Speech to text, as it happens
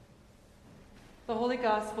The Holy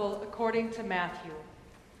Gospel according to Matthew.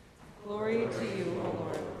 Glory to you, O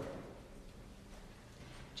Lord.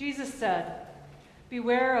 Jesus said,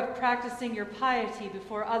 "Beware of practicing your piety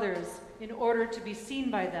before others in order to be seen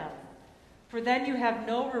by them, for then you have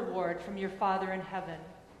no reward from your Father in heaven.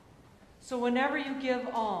 So whenever you give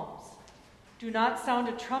alms, do not sound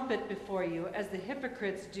a trumpet before you as the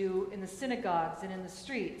hypocrites do in the synagogues and in the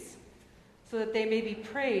streets, so that they may be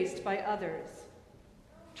praised by others.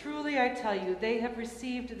 Truly, I tell you, they have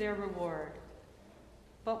received their reward.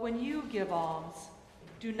 But when you give alms,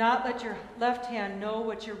 do not let your left hand know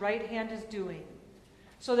what your right hand is doing,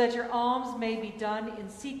 so that your alms may be done in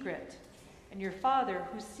secret, and your Father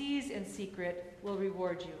who sees in secret will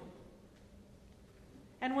reward you.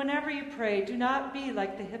 And whenever you pray, do not be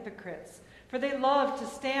like the hypocrites, for they love to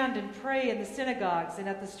stand and pray in the synagogues and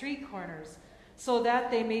at the street corners, so that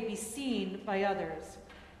they may be seen by others.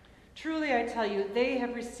 Truly, I tell you, they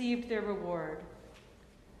have received their reward.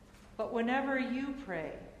 But whenever you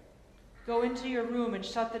pray, go into your room and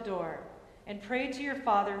shut the door, and pray to your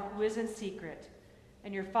Father who is in secret,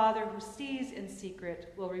 and your Father who sees in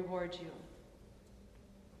secret will reward you.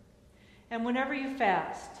 And whenever you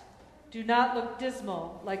fast, do not look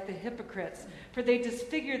dismal like the hypocrites, for they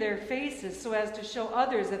disfigure their faces so as to show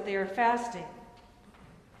others that they are fasting.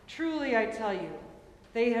 Truly, I tell you,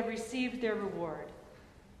 they have received their reward.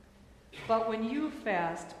 But when you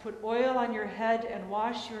fast, put oil on your head and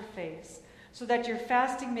wash your face, so that your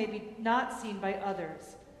fasting may be not seen by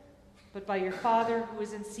others, but by your Father who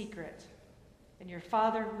is in secret. And your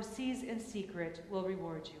Father who sees in secret will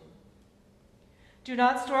reward you. Do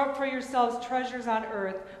not store up for yourselves treasures on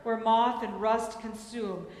earth, where moth and rust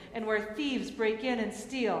consume, and where thieves break in and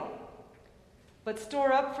steal. But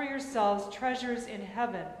store up for yourselves treasures in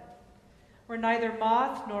heaven, where neither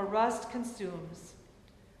moth nor rust consumes,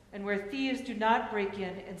 and where thieves do not break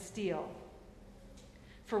in and steal.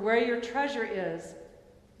 For where your treasure is,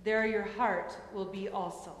 there your heart will be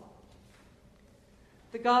also."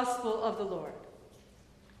 The Gospel of the Lord.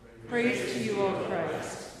 Praise to you, O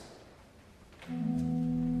Christ.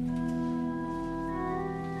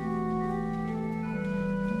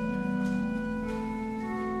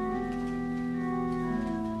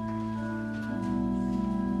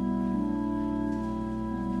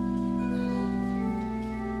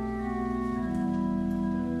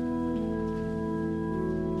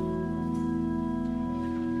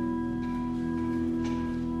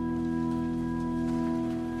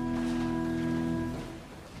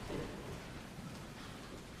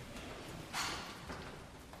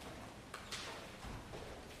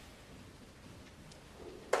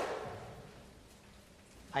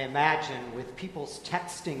 I imagine with people's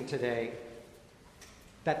texting today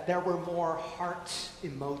that there were more heart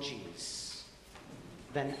emojis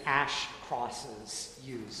than ash crosses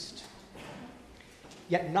used.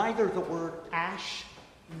 Yet neither the word ash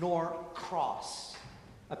nor cross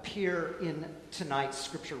appear in tonight's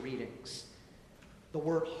scripture readings. The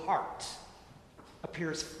word heart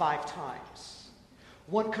appears 5 times.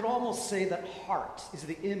 One could almost say that heart is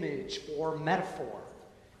the image or metaphor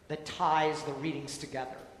that ties the readings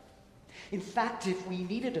together. In fact, if we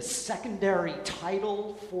needed a secondary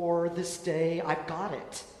title for this day, I've got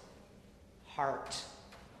it. Heart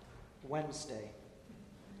Wednesday.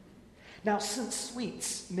 Now, since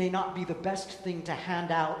sweets may not be the best thing to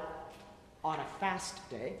hand out on a fast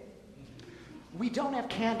day, we don't have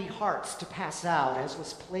candy hearts to pass out, as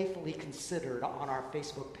was playfully considered on our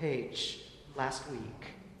Facebook page last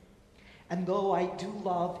week. And though I do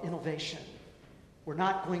love innovation, we're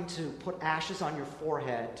not going to put ashes on your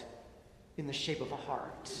forehead in the shape of a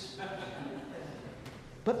heart.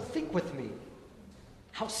 But think with me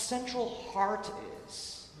how central heart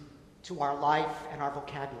is to our life and our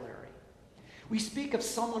vocabulary. We speak of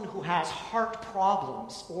someone who has heart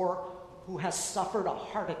problems or who has suffered a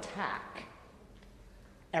heart attack.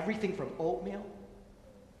 Everything from oatmeal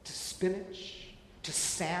to spinach to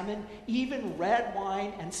salmon, even red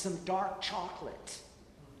wine and some dark chocolate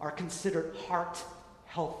are considered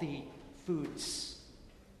heart-healthy foods.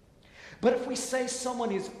 But if we say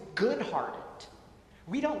someone is good-hearted,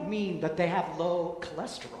 we don't mean that they have low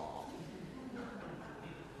cholesterol,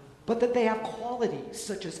 but that they have qualities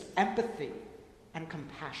such as empathy and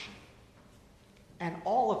compassion. And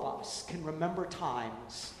all of us can remember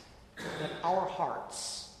times that our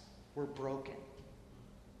hearts were broken.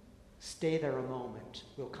 Stay there a moment.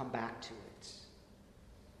 We'll come back to it.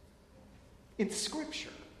 In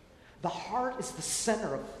Scripture, the heart is the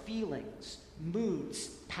center of feelings, moods,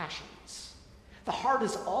 passions. The heart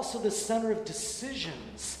is also the center of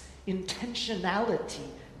decisions, intentionality,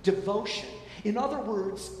 devotion. In other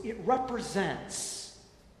words, it represents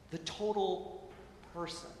the total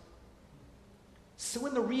person. So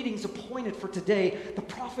in the readings appointed for today, the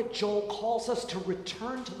prophet Joel calls us to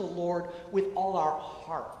return to the Lord with all our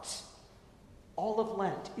heart. All of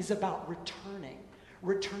Lent is about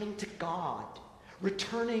returning to God,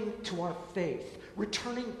 returning to our faith,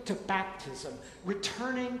 returning to baptism,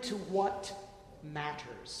 returning to what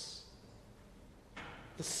matters.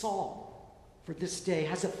 The psalm for this day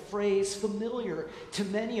has a phrase familiar to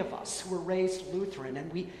many of us who were raised Lutheran,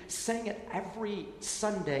 and we sang it every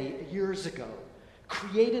Sunday years ago.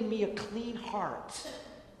 Create in me a clean heart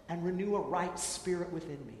and renew a right spirit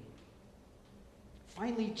within me.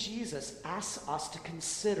 Finally, Jesus asks us to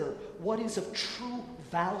consider what is of true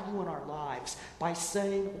value in our lives by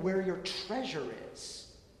saying, where your treasure is,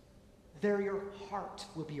 there your heart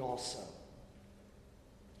will be also.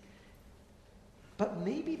 But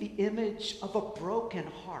maybe the image of a broken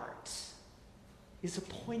heart is a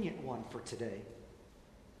poignant one for today.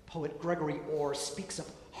 Poet Gregory Orr speaks of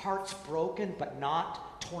hearts broken but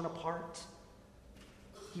not torn apart.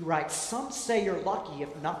 He writes, some say you're lucky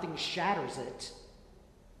if nothing shatters it,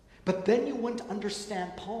 but then you wouldn't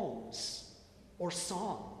understand poems or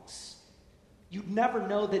songs. You'd never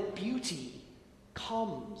know that beauty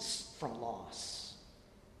comes from loss.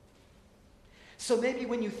 So maybe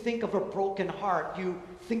when you think of a broken heart, you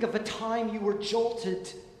think of a time you were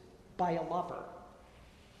jolted by a lover.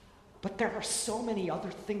 But there are so many other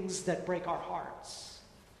things that break our hearts,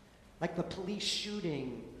 like the police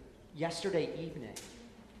shooting yesterday evening,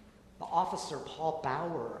 the officer Paul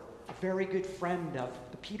Bauer, a very good friend of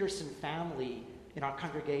the Peterson family in our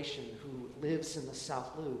congregation who lives in the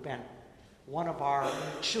South Loop, and one of our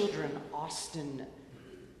children, Austin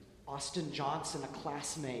Johnson, a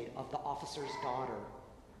classmate of the officer's daughter.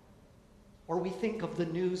 Or we think of the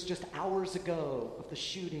news just hours ago of the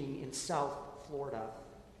shooting in South Florida.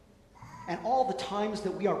 And all the times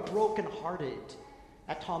that we are brokenhearted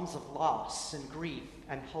at times of loss and grief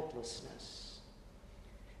and helplessness.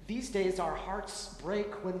 These days, our hearts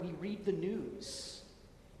break when we read the news.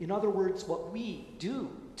 In other words, what we do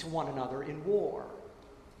to one another in war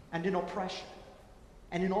and in oppression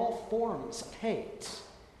and in all forms of hate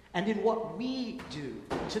and in what we do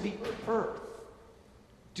to the earth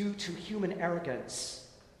due to human arrogance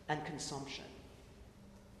and consumption.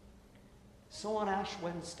 So on Ash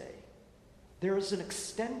Wednesday, there is an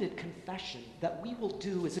extended confession that we will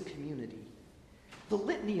do as a community. The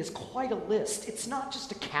litany is quite a list. It's not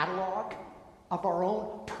just a catalog of our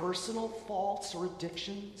own personal faults or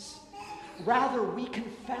addictions. Rather, we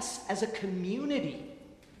confess as a community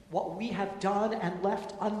what we have done and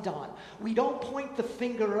left undone. We don't point the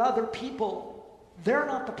finger at other people. They're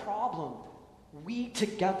not the problem. We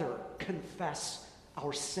together confess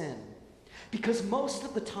our sin. Because most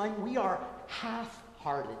of the time we are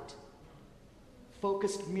half-hearted,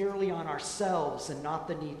 focused merely on ourselves and not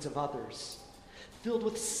the needs of others, filled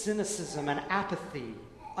with cynicism and apathy,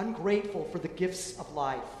 ungrateful for the gifts of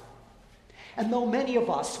life. And though many of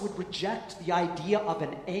us would reject the idea of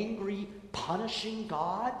an angry, punishing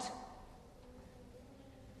God,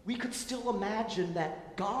 we could still imagine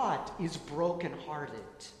that God is brokenhearted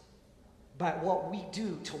by what we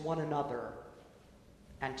do to one another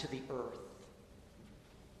and to the earth.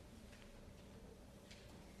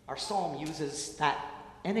 Our psalm uses that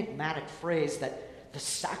enigmatic phrase that the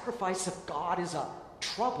sacrifice of God is a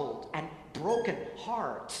troubled and broken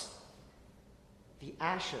heart. The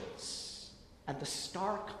ashes and the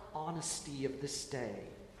stark honesty of this day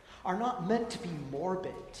are not meant to be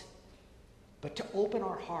morbid, but to open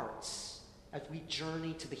our hearts as we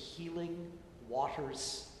journey to the healing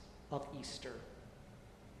waters of Easter.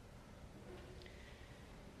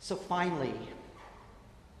 So finally,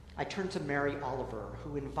 I turn to Mary Oliver,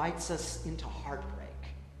 who invites us into heartbreak,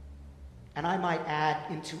 and I might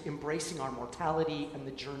add, into embracing our mortality and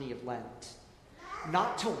the journey of Lent.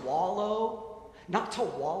 Not to wallow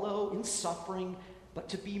in suffering, but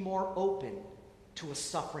to be more open to a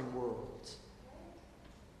suffering world.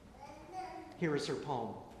 Here is her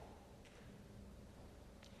poem.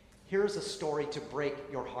 Here is a story to break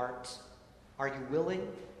your heart. Are you willing?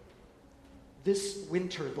 This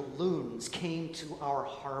winter, the loons came to our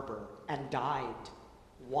harbor and died,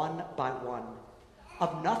 one by one.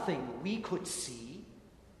 Of nothing we could see.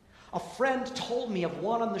 A friend told me of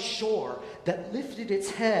one on the shore that lifted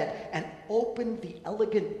its head and opened the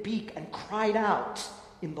elegant beak and cried out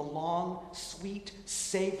in the long, sweet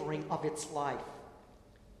savoring of its life,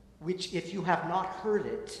 which, if you have not heard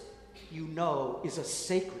it, you know is a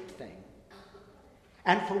sacred thing,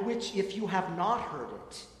 and for which, if you have not heard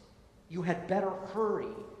it, you had better hurry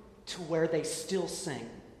to where they still sing.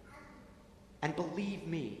 And believe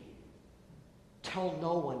me, tell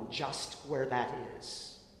no one just where that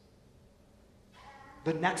is.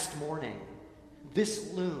 The next morning,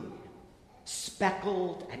 this loon,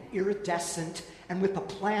 speckled and iridescent, and with a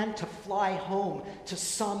plan to fly home to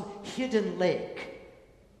some hidden lake,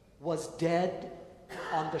 was dead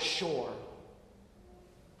on the shore.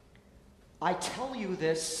 I tell you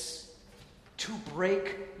this to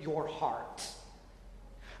break your heart,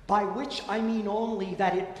 by which I mean only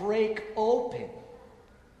that it break open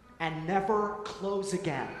and never close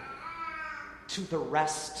again to the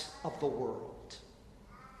rest of the world.